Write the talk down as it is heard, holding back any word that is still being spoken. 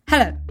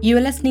Hello, you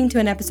are listening to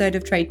an episode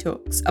of Trade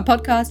Talks, a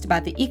podcast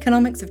about the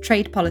economics of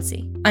trade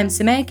policy. I'm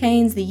Samaya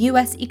Keynes, the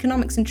US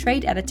Economics and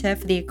Trade Editor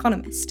for The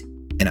Economist.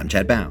 And I'm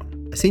Chad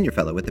Bown, a senior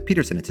fellow at the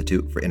Peterson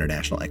Institute for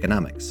International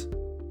Economics.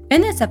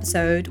 In this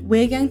episode,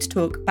 we're going to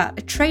talk about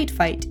a trade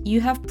fight you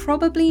have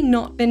probably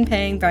not been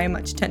paying very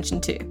much attention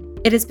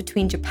to. It is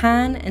between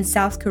Japan and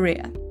South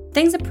Korea.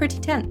 Things are pretty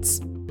tense.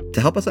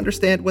 To help us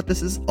understand what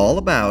this is all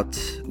about,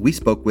 we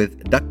spoke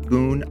with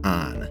Dukgeun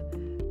Ahn.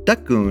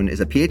 Dukgeun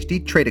is a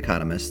PhD trade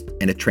economist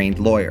and a trained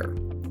lawyer.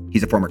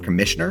 He's a former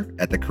commissioner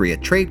at the Korea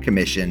Trade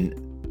Commission.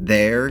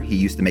 There, he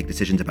used to make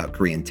decisions about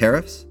Korean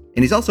tariffs.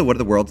 And he's also one of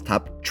the world's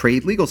top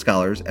trade legal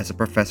scholars as a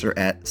professor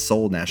at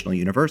Seoul National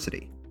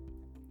University.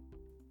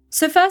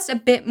 So first, a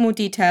bit more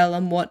detail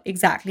on what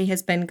exactly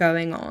has been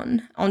going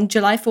on. On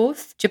July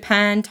 4th,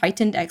 Japan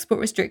tightened export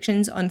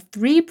restrictions on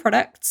 3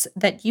 products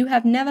that you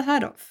have never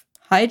heard of: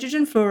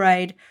 hydrogen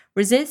fluoride,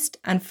 resist,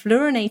 and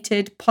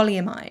fluorinated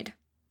polyamide.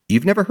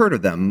 You've never heard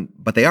of them,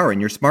 but they are in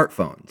your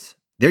smartphones.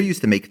 They're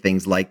used to make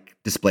things like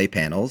display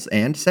panels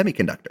and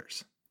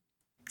semiconductors.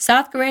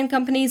 South Korean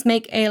companies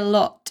make a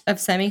lot of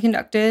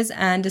semiconductors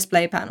and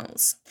display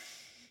panels.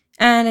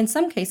 And in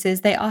some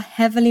cases, they are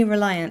heavily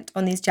reliant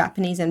on these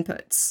Japanese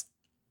inputs.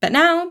 But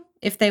now,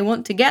 if they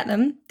want to get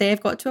them, they've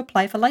got to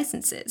apply for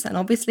licenses. And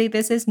obviously,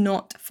 this is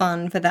not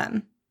fun for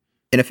them.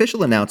 An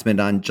official announcement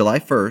on July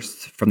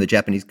 1st from the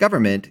Japanese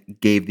government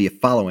gave the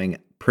following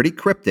pretty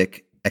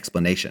cryptic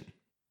explanation.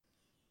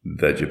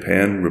 The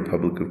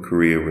Japan-Republic of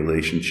Korea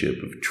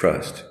relationship of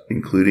trust,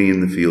 including in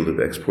the field of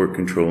export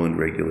control and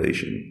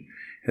regulation,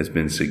 has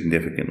been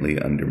significantly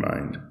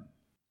undermined.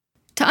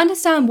 To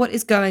understand what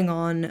is going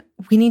on,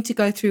 we need to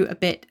go through a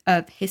bit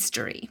of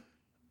history.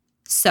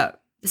 So,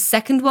 the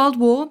Second World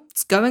War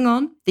is going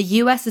on. The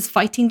US is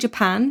fighting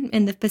Japan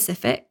in the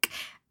Pacific.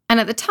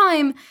 And at the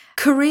time,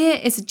 Korea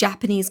is a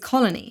Japanese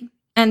colony.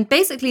 And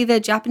basically, the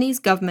Japanese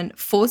government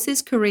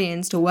forces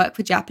Koreans to work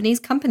for Japanese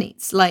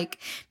companies like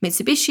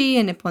Mitsubishi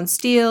and Nippon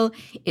Steel.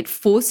 It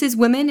forces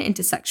women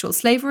into sexual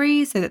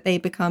slavery so that they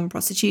become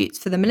prostitutes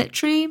for the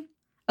military.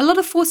 A lot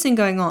of forcing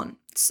going on.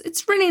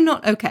 It's really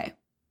not okay.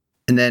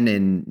 And then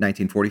in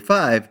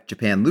 1945,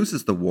 Japan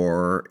loses the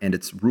war and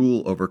its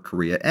rule over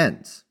Korea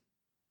ends.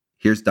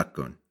 Here's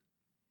Dukgeun.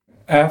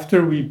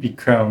 After we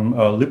become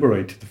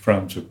liberated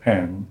from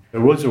Japan,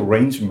 there was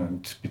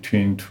arrangement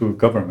between two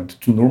governments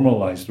to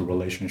normalize the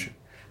relationship.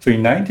 So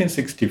in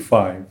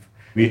 1965,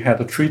 we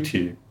had a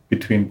treaty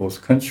between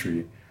both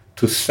countries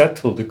to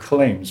settle the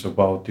claims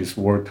about these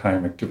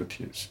wartime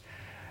activities.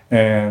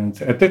 And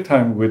at that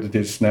time, with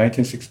this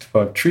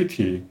 1965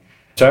 treaty,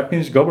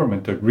 Japanese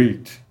government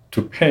agreed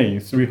to pay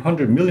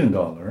 $300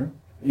 million.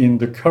 In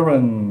the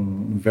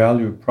current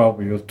value,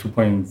 probably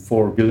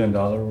 $2.4 billion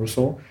or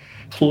so.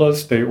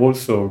 Plus, they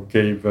also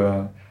gave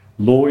a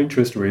low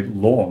interest rate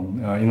loan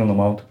in an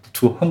amount of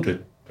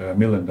 $200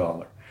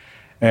 million.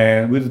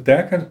 And with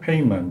that kind of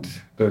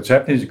payment, the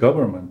Japanese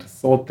government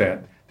thought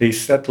that they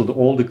settled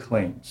all the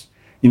claims.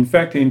 In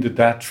fact, in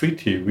that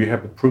treaty, we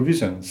have a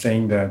provision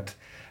saying that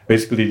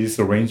basically this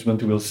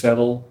arrangement will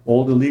settle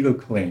all the legal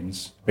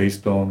claims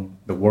based on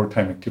the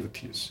wartime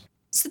activities.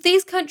 So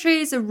these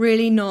countries are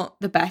really not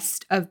the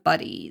best of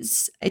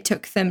buddies. It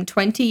took them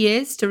 20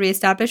 years to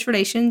reestablish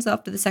relations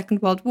after the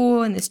Second World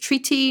War and this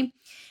treaty,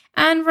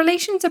 and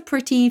relations are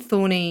pretty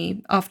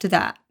thorny after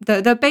that.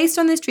 Though based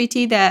on this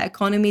treaty, their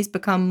economies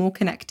become more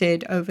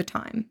connected over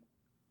time.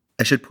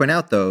 I should point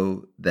out,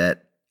 though,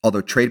 that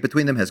although trade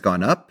between them has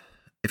gone up,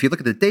 if you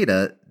look at the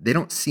data, they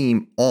don't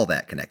seem all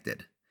that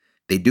connected.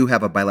 They do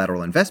have a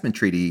bilateral investment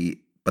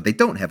treaty, but they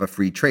don't have a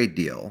free trade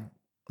deal,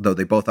 though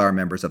they both are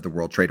members of the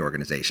World Trade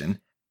Organization.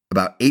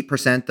 About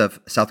 8% of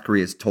South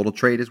Korea's total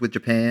trade is with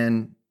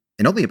Japan,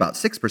 and only about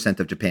 6%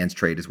 of Japan's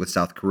trade is with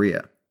South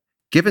Korea.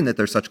 Given that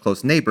they're such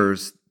close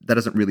neighbors, that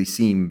doesn't really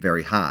seem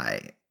very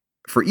high.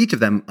 For each of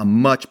them, a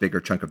much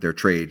bigger chunk of their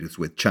trade is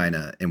with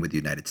China and with the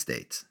United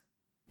States.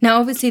 Now,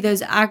 obviously,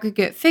 those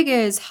aggregate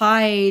figures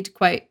hide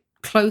quite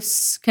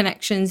close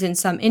connections in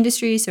some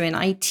industries. So in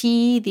IT,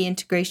 the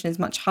integration is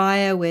much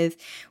higher with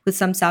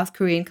some South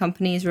Korean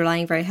companies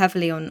relying very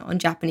heavily on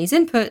Japanese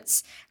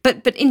inputs.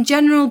 But in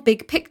general,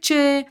 big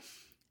picture,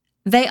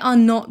 they are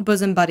not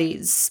bosom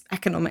buddies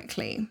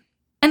economically.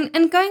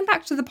 And going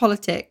back to the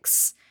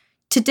politics,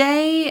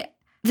 today,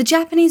 the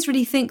Japanese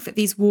really think that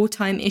these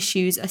wartime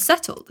issues are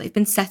settled. They've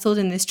been settled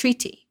in this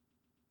treaty.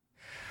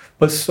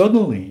 But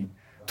suddenly,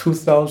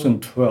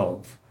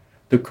 2012,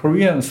 the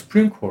Korean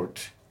Supreme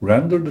Court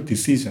rendered a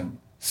decision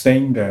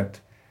saying that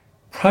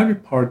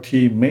private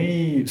party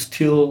may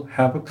still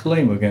have a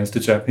claim against the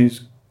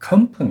Japanese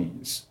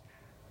companies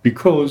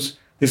because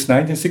this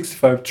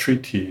 1965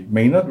 treaty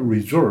may not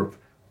reserve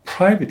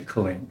private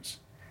claims.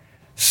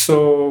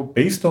 So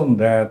based on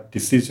that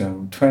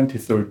decision,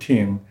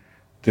 2013,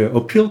 the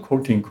appeal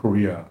court in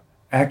Korea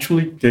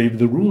actually gave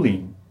the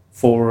ruling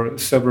for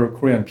several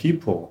Korean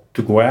people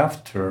to go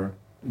after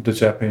the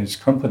Japanese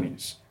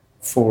companies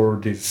for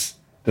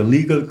the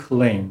legal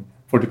claim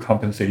for the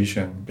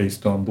compensation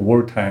based on the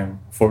wartime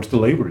forced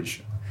labor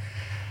issue.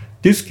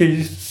 This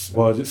case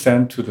was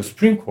sent to the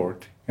Supreme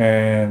Court,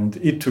 and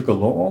it took a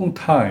long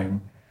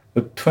time.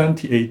 But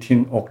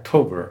 2018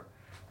 October,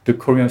 the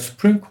Korean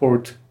Supreme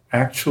Court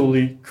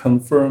actually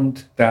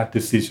confirmed that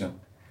decision.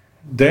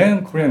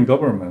 Then Korean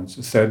government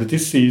said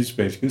this is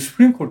basically a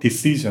Supreme Court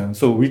decision,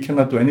 so we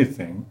cannot do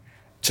anything.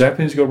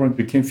 Japanese government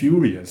became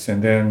furious,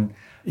 and then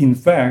in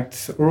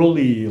fact,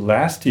 early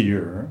last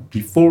year,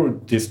 before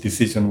this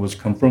decision was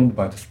confirmed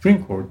by the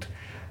Supreme Court,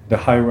 the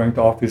high-ranked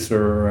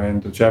officer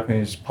and the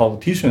Japanese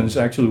politicians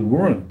actually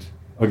warned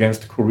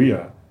against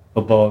Korea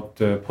about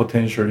the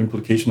potential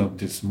implication of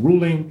this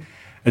ruling.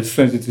 As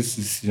soon as this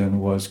decision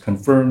was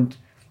confirmed,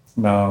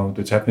 now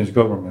the Japanese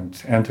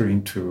government entered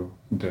into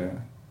the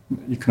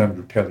economic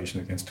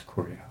retaliation against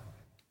Korea.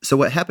 So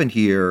what happened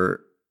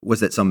here was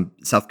that some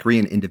South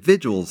Korean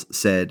individuals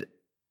said,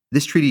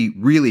 this treaty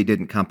really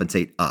didn't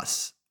compensate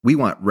us. We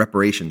want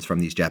reparations from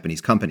these Japanese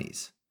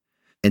companies.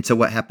 And so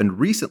what happened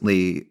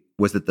recently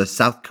was that the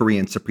South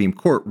Korean Supreme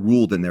Court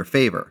ruled in their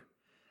favor.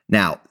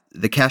 Now,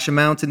 the cash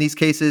amounts in these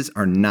cases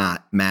are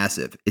not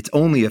massive. It's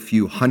only a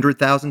few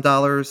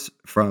 $100,000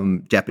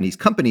 from Japanese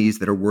companies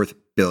that are worth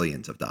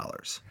billions of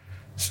dollars.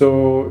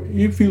 So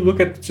if you look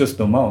at just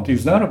the amount,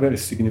 it's not a very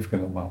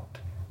significant amount.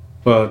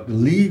 But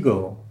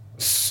legal,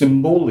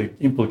 symbolic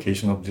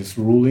implication of this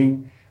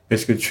ruling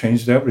basically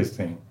changed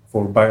everything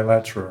for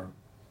bilateral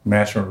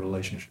national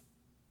relationship.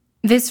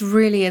 This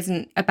really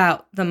isn't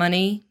about the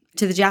money.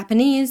 To the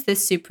Japanese,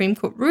 this Supreme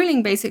Court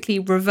ruling basically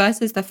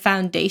reverses the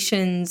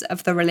foundations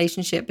of the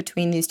relationship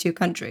between these two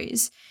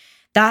countries.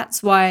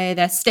 That's why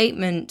their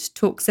statement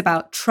talks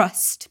about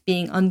trust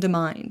being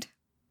undermined.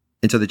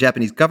 And so the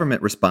Japanese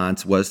government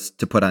response was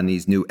to put on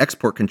these new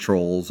export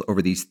controls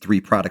over these three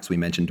products we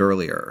mentioned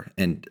earlier.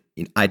 And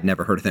I'd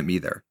never heard of them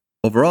either.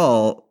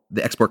 Overall,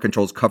 the export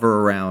controls cover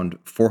around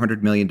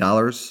 $400 million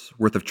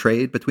worth of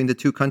trade between the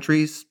two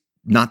countries.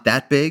 Not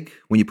that big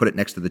when you put it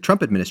next to the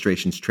Trump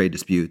administration's trade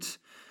disputes.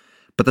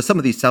 But to some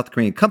of these South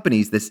Korean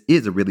companies, this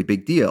is a really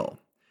big deal.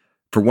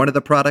 For one of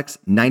the products,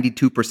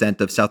 92%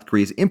 of South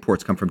Korea's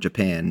imports come from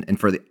Japan. And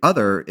for the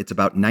other, it's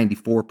about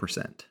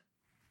 94%.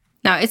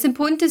 Now, it's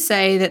important to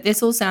say that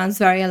this all sounds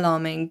very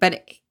alarming,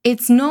 but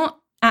it's not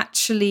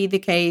actually the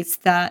case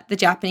that the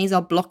Japanese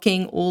are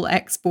blocking all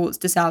exports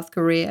to South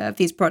Korea of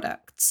these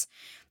products.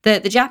 The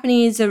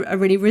Japanese are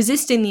really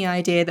resisting the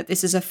idea that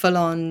this is a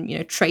full-on,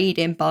 trade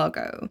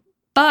embargo.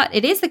 But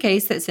it is the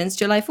case that since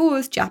July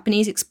 4th,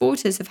 Japanese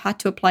exporters have had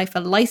to apply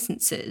for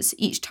licenses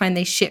each time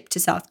they ship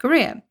to South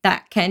Korea.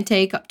 That can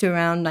take up to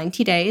around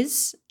 90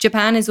 days.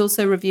 Japan is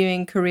also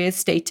reviewing Korea's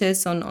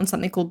status on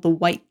something called the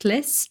white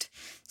list.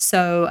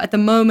 So at the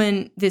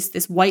moment,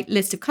 this white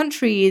list of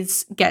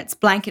countries gets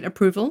blanket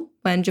approval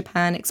when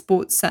Japan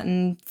exports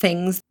certain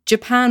things.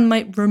 Japan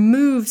might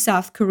remove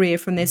South Korea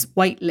from this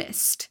white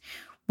list,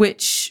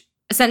 which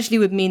essentially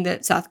would mean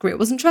that South Korea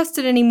wasn't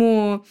trusted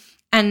anymore.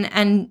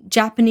 And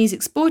Japanese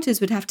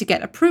exporters would have to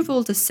get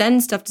approval to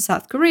send stuff to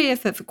South Korea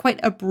for quite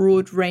a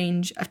broad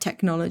range of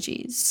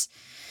technologies.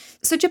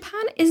 So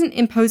Japan isn't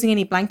imposing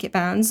any blanket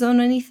bans on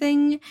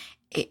anything.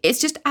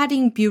 It's just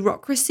adding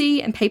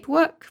bureaucracy and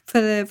paperwork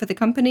for the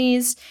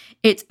companies.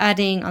 It's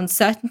adding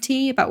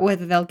uncertainty about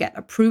whether they'll get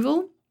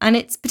approval. And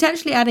it's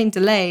potentially adding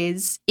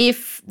delays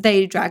if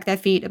they drag their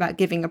feet about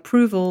giving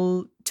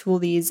approval to all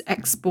these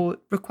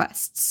export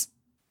requests.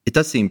 It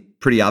does seem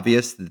pretty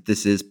obvious that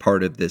this is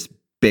part of this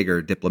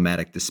bigger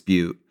diplomatic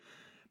dispute.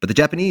 But the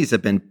Japanese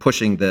have been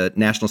pushing the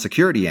national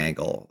security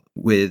angle,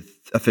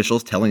 with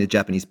officials telling the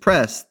Japanese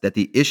press that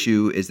the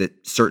issue is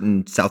that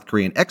certain South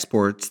Korean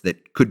exports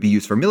that could be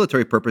used for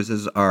military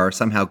purposes are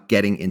somehow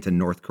getting into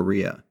North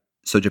Korea.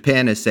 So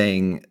Japan is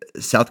saying,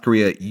 South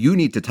Korea, you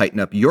need to tighten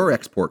up your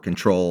export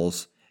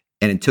controls,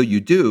 and until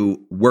you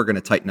do, we're going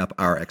to tighten up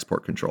our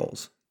export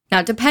controls.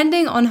 Now,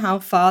 depending on how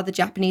far the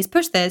Japanese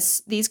push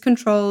this, these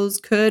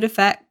controls could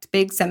affect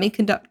big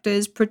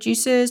semiconductors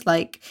producers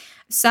like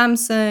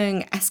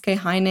Samsung, SK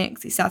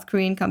Hynix, these South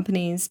Korean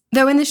companies.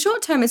 Though in the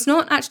short term, it's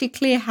not actually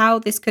clear how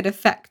this could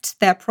affect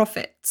their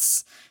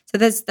profits. So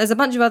there's a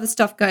bunch of other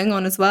stuff going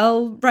on as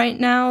well right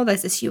now.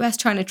 There's this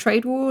US-China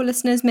trade war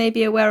listeners may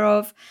be aware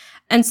of.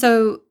 And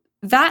so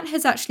that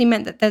has actually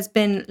meant that there's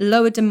been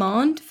lower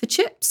demand for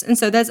chips. And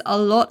so there's a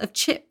lot of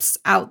chips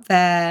out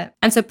there.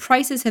 And so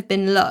prices have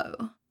been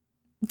low.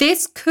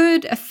 This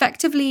could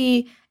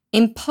effectively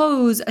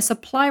impose a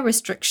supply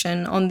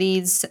restriction on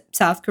these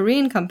South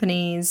Korean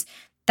companies.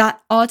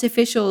 That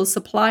artificial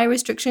supply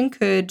restriction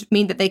could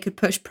mean that they could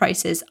push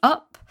prices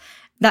up.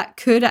 That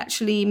could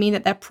actually mean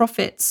that their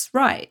profits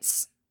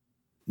rise.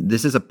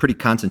 This is a pretty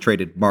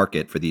concentrated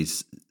market for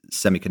these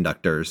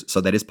semiconductors, so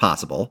that is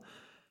possible.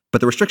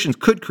 But the restrictions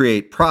could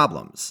create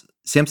problems.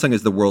 Samsung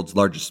is the world's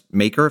largest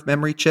maker of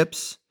memory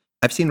chips.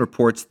 I've seen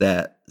reports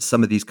that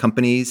some of these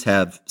companies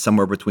have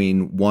somewhere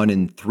between 1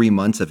 and 3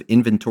 months of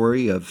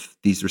inventory of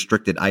these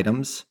restricted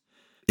items.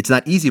 It's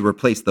not easy to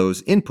replace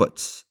those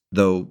inputs,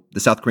 though the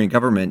South Korean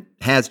government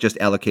has just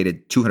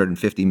allocated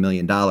 $250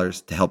 million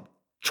to help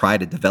try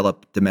to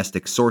develop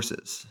domestic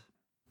sources.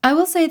 I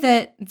will say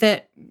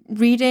that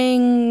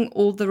reading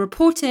all the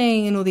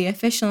reporting and all the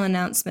official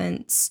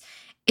announcements,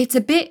 it's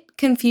a bit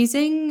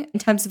confusing in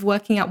terms of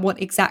working out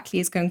what exactly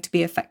is going to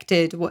be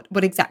affected,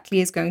 what exactly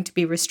is going to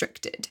be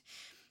restricted.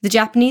 The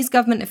Japanese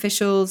government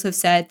officials have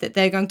said that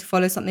they're going to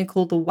follow something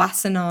called the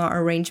Wassenaar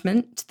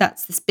Arrangement.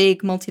 That's this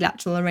big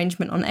multilateral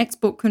arrangement on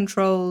export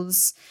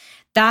controls.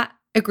 That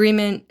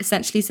agreement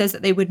essentially says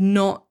that they would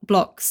not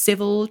block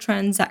civil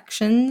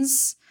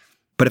transactions.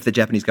 But if the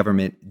Japanese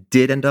government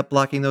did end up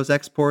blocking those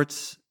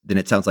exports, then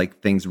it sounds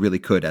like things really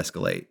could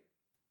escalate.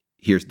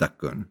 Here's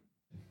Dukgeun.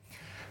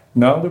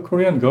 Now the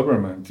Korean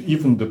government,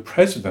 even the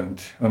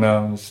president,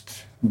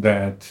 announced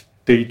that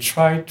they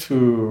try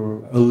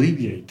to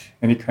alleviate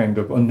any kind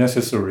of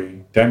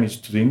unnecessary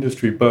damage to the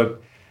industry,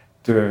 but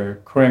the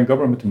Korean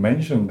government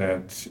mentioned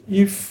that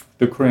if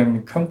the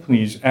Korean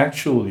companies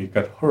actually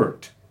got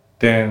hurt,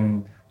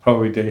 then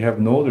probably they have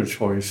no other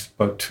choice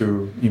but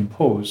to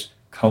impose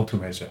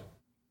countermeasure.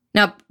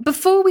 Now,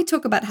 before we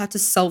talk about how to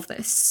solve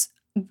this,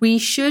 we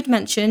should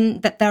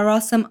mention that there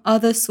are some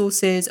other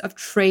sources of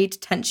trade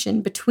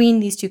tension between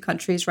these two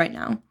countries right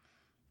now.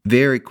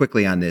 Very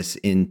quickly on this,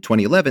 in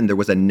 2011, there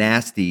was a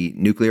nasty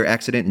nuclear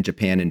accident in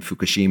Japan in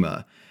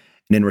Fukushima.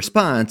 And in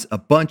response, a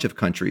bunch of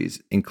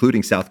countries,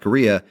 including South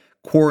Korea,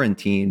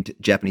 quarantined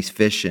Japanese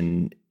fish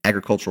and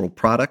agricultural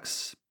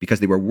products because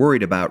they were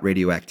worried about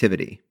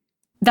radioactivity.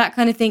 That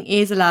kind of thing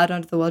is allowed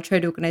under the World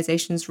Trade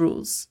Organization's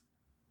rules.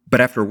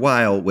 But after a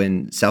while,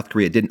 when South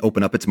Korea didn't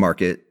open up its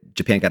market,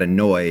 Japan got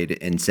annoyed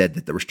and said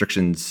that the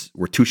restrictions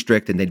were too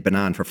strict and they'd been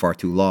on for far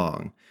too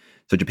long.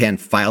 So Japan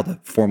filed a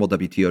formal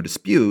WTO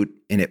dispute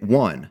and it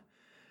won.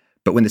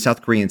 But when the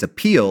South Koreans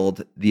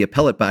appealed, the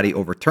appellate body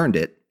overturned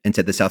it and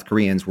said the South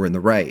Koreans were in the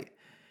right.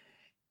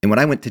 And when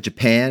I went to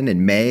Japan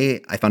in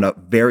May, I found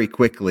out very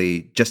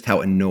quickly just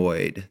how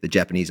annoyed the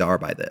Japanese are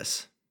by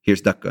this.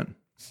 Here's Dukgeun.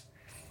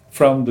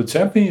 From the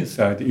Japanese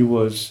side, it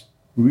was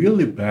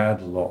really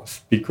bad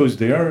loss because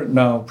they are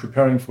now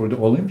preparing for the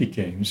Olympic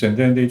Games, and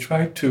then they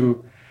try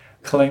to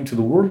claim to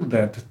the world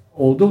that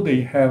although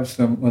they have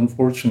some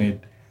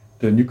unfortunate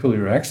the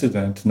nuclear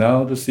accident,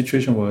 now the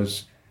situation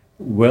was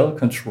well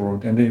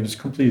controlled and it was a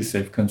completely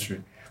safe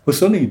country. But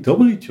suddenly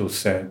WTO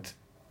said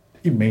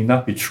it may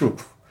not be true.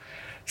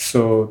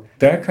 So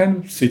that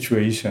kind of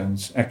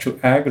situations actually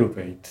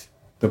aggravate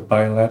the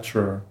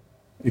bilateral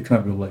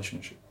economic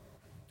relationship.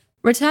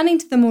 Returning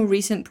to the more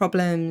recent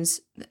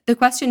problems, the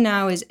question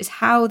now is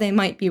how they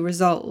might be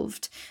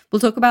resolved.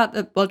 We'll talk about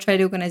the World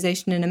Trade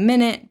Organization in a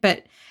minute,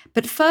 but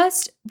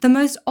first, the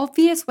most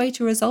obvious way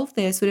to resolve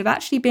this would have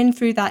actually been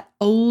through that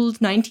old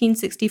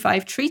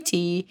 1965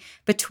 treaty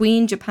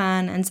between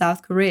Japan and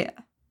South Korea.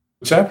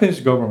 The Japanese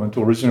government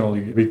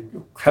originally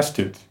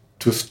requested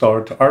to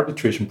start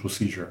arbitration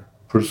procedure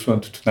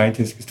pursuant to the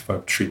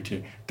 1965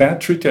 treaty.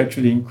 That treaty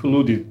actually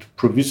included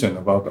provision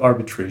about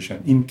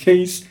arbitration in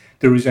case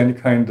there is any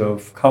kind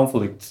of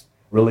conflict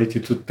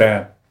related to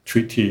that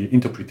treaty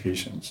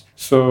interpretations.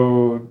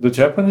 So the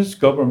Japanese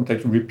government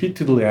actually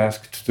repeatedly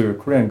asked the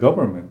Korean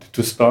government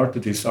to start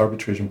this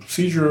arbitration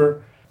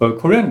procedure, but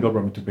Korean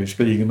government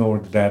basically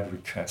ignored that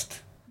request.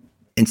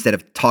 Instead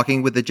of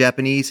talking with the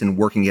Japanese and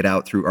working it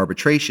out through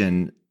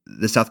arbitration,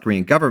 the South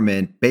Korean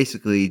government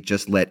basically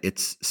just let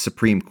its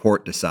Supreme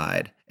Court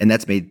decide, and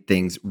that's made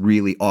things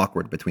really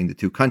awkward between the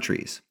two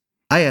countries.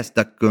 I asked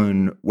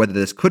Dukgeun whether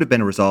this could have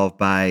been resolved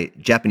by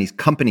Japanese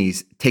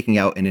companies taking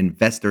out an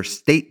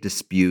investor-state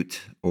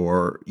dispute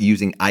or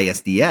using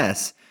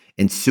ISDS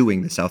and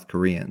suing the South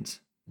Koreans.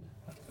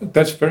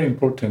 That's a very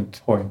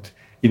important point.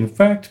 In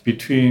fact,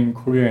 between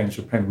Korea and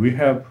Japan, we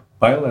have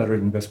bilateral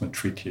investment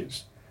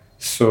treaties.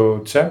 So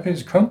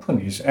Japanese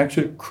companies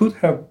actually could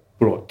have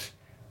brought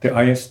the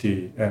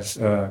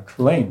ISDS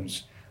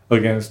claims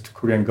against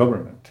Korean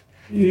government.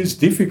 It is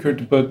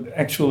difficult, but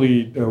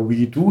actually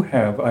we do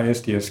have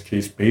ISDS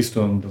case based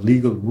on the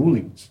legal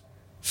rulings.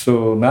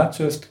 So not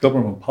just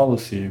government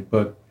policy,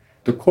 but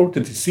the court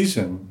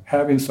decision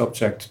have been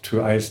subject to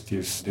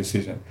ISDS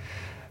decision.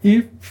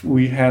 If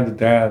we had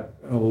that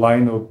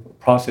line of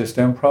process,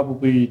 then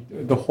probably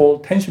the whole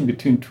tension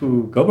between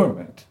two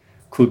governments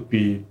could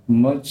be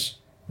much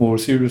more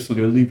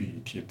seriously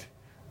alleviated.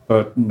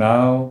 But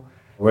now,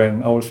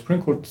 when our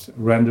Supreme Court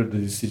rendered the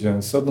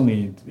decision,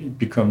 suddenly it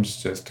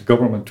becomes just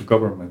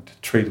government-to-government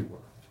trade war.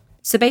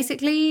 So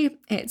basically,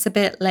 it's a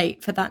bit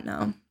late for that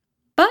now.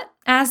 But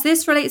as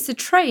this relates to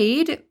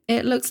trade,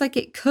 it looks like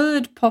it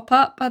could pop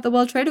up at the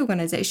World Trade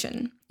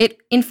Organization. It,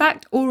 in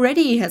fact,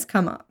 already has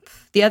come up.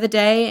 The other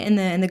day in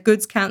the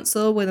Goods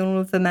Council, when all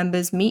of the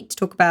members meet to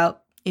talk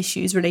about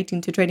issues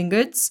relating to trading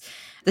goods,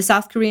 the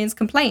South Koreans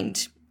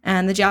complained.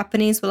 And the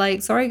Japanese were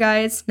like, sorry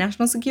guys,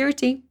 national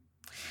security.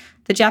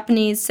 The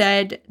Japanese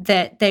said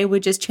that they were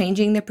just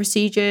changing the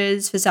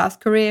procedures for South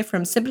Korea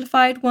from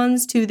simplified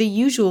ones to the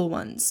usual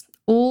ones,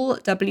 all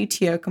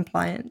WTO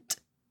compliant.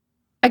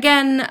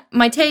 Again,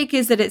 my take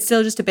is that it's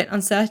still just a bit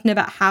uncertain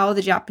about how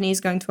the Japanese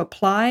are going to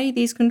apply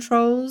these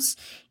controls.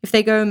 If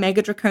they go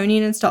mega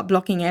draconian and start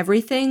blocking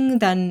everything,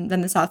 then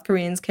the South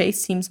Koreans'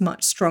 case seems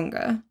much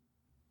stronger.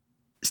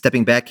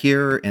 Stepping back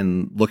here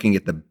and looking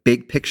at the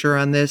big picture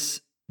on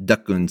this,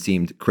 Dukgeun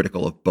seemed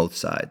critical of both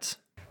sides.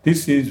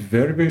 This is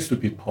very, very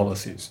stupid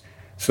policies.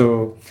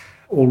 So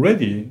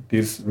already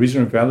this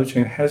regional value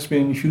chain has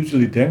been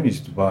hugely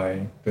damaged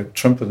by the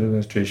Trump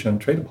administration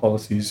trade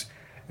policies.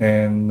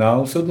 And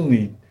now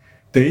suddenly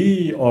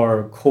they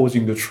are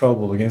causing the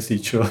trouble against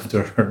each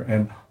other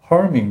and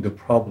harming the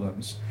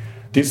problems.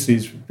 This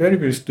is very,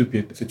 very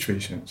stupid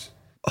situations.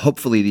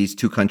 Hopefully these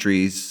two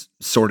countries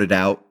sort it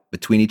out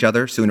between each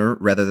other sooner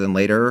rather than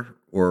later,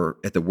 or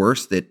at the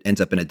worst, it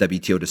ends up in a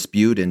WTO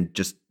dispute and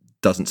just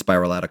doesn't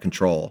spiral out of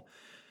control.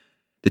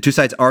 The two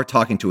sides are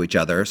talking to each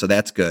other, so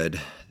that's good,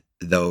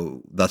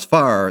 though thus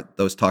far,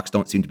 those talks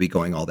don't seem to be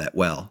going all that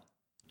well.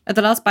 At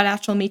the last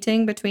bilateral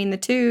meeting between the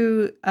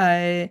two,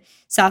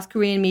 South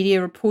Korean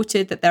media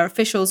reported that their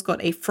officials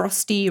got a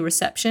frosty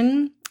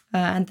reception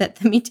and that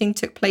the meeting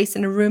took place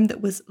in a room that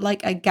was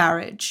like a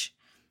garage.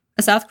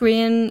 A South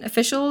Korean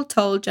official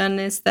told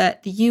journalists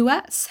that the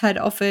US had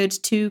offered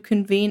to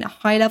convene a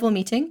high-level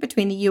meeting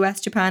between the US,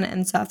 Japan,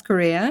 and South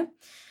Korea.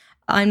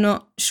 I'm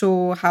not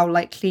sure how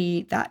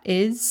likely that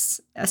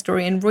is. A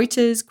story in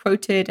Reuters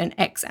quoted an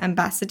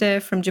ex-ambassador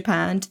from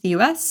Japan to the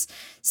US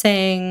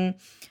saying,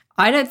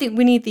 "I don't think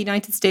we need the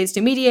United States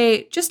to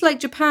mediate, just like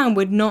Japan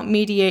would not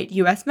mediate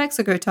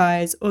US-Mexico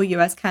ties or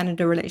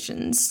US-Canada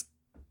relations."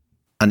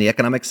 On the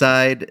economic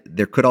side,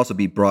 there could also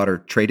be broader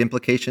trade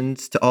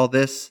implications to all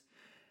this.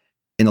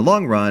 In the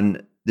long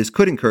run, this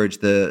could encourage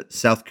the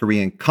South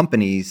Korean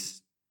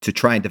companies to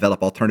try and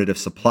develop alternative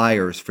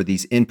suppliers for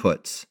these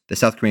inputs. The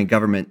South Korean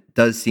government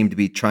does seem to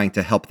be trying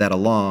to help that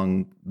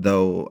along,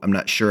 though I'm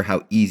not sure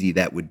how easy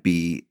that would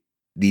be.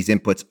 These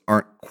inputs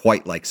aren't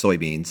quite like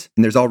soybeans.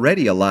 And there's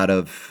already a lot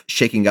of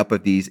shaking up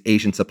of these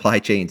Asian supply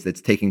chains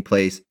that's taking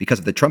place because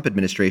of the Trump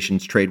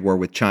administration's trade war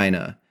with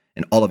China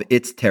and all of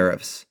its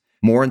tariffs.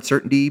 More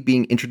uncertainty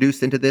being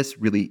introduced into this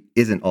really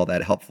isn't all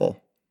that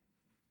helpful.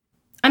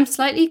 I'm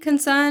slightly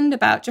concerned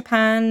about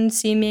Japan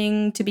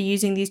seeming to be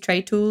using these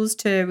trade tools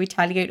to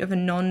retaliate over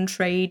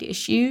non-trade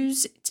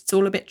issues. It's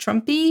all a bit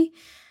Trumpy.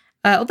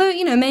 Although,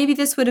 maybe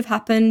this would have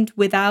happened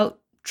without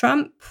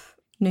Trump.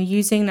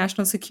 Using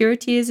national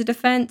security as a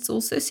defense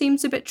also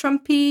seems a bit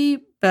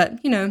Trumpy.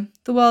 But,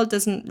 the world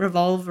doesn't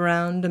revolve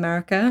around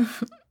America.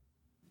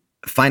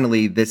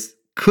 Finally, this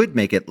could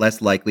make it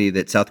less likely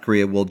that South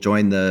Korea will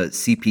join the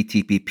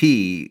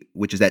CPTPP,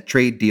 which is that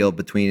trade deal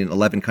between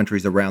 11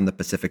 countries around the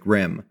Pacific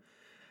Rim.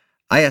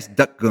 I asked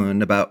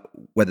Dukgeun about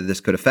whether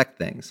this could affect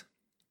things.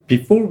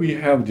 Before we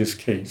have this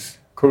case,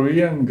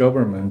 Korean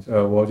government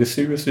was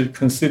seriously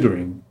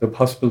considering the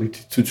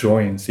possibility to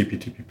join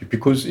CPTPP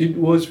because it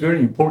was very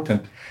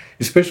important,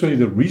 especially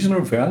the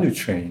regional value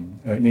chain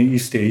in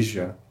East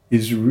Asia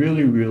is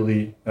really,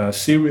 really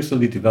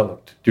seriously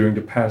developed during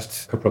the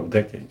past couple of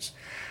decades.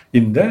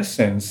 In that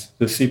sense,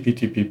 the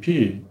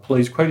CPTPP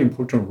plays quite an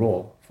important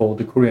role for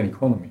the Korean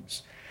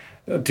economies.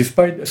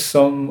 Despite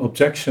some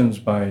objections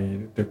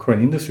by the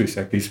Korean industry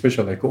sector,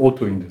 especially like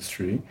auto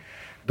industry,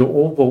 the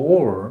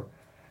overall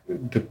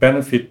the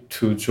benefit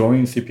to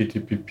join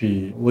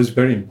CPTPP was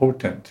very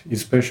important,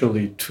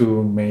 especially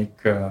to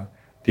make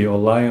the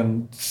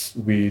alliance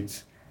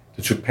with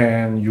the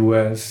Japan,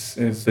 US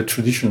as the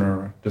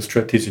traditional, the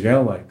strategic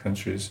ally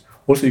countries.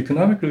 Also,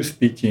 economically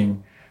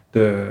speaking,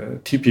 the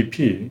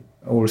TPP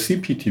or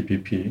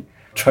CPTPP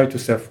tried to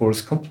set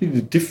forth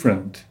completely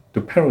different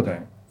the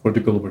paradigm for the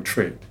global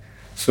trade.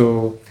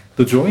 So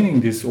the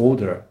joining this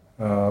order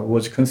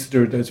was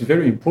considered as a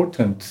very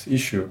important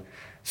issue.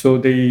 So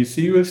they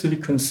seriously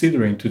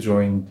considering to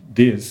join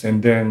this,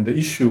 and then the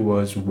issue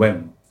was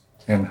when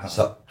and how.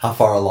 So how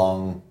far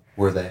along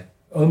were they?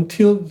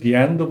 Until the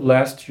end of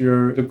last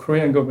year, the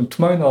Korean government,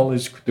 to my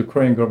knowledge, the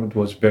Korean government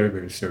was very,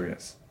 very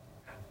serious.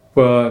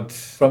 But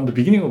from the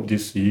beginning of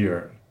this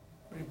year,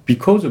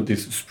 because of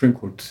this Supreme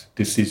Court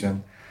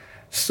decision,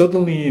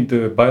 suddenly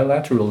the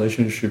bilateral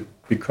relationship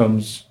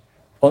becomes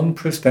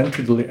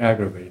unprecedentedly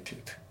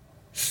aggravated.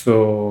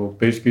 So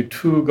basically,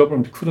 two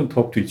governments couldn't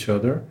talk to each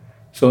other.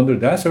 So under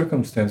that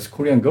circumstance,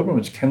 Korean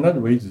governments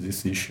cannot raise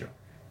this issue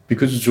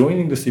because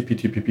joining the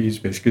CPTPP is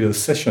basically a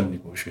session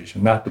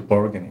negotiation, not the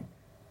bargaining.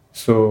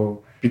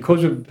 So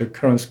because of the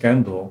current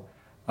scandal,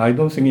 I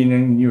don't think in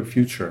any near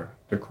future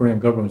the Korean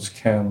governments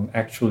can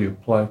actually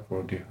apply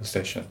for the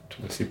accession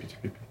to the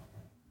CPTPP.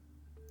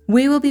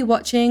 We will be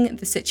watching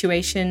the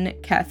situation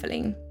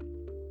carefully.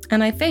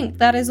 And I think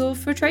that is all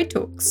for Trade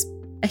Talks.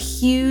 A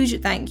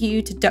huge thank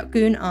you to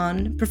Dukgeun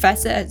Ahn,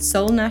 professor at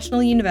Seoul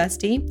National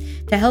University,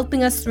 for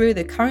helping us through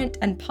the current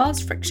and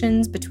past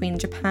frictions between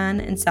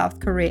Japan and South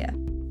Korea.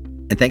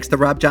 And thanks to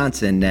Rob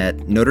Johnson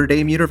at Notre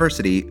Dame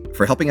University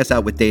for helping us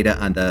out with data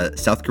on the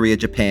South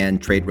Korea-Japan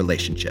trade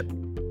relationship.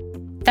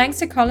 Thanks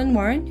to Colin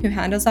Warren, who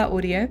handles our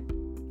audio.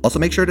 Also,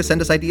 make sure to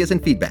send us ideas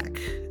and feedback.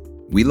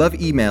 We love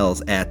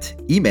emails at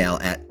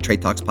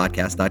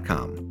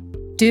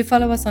email@tradetalkspodcast.com. Do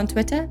follow us on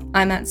Twitter.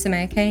 I'm at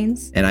Samaya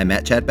Keynes. And I'm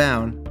at Chad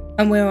Bown.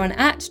 And we're on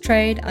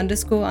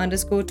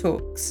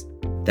 @trade__talks.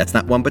 That's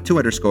not one but two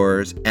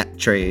underscores,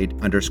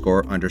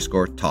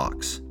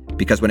 @trade__talks.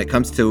 Because when it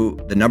comes to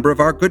the number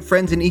of our good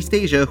friends in East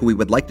Asia who we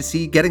would like to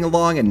see getting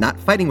along and not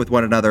fighting with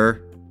one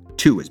another,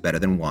 2 is better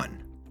than 1.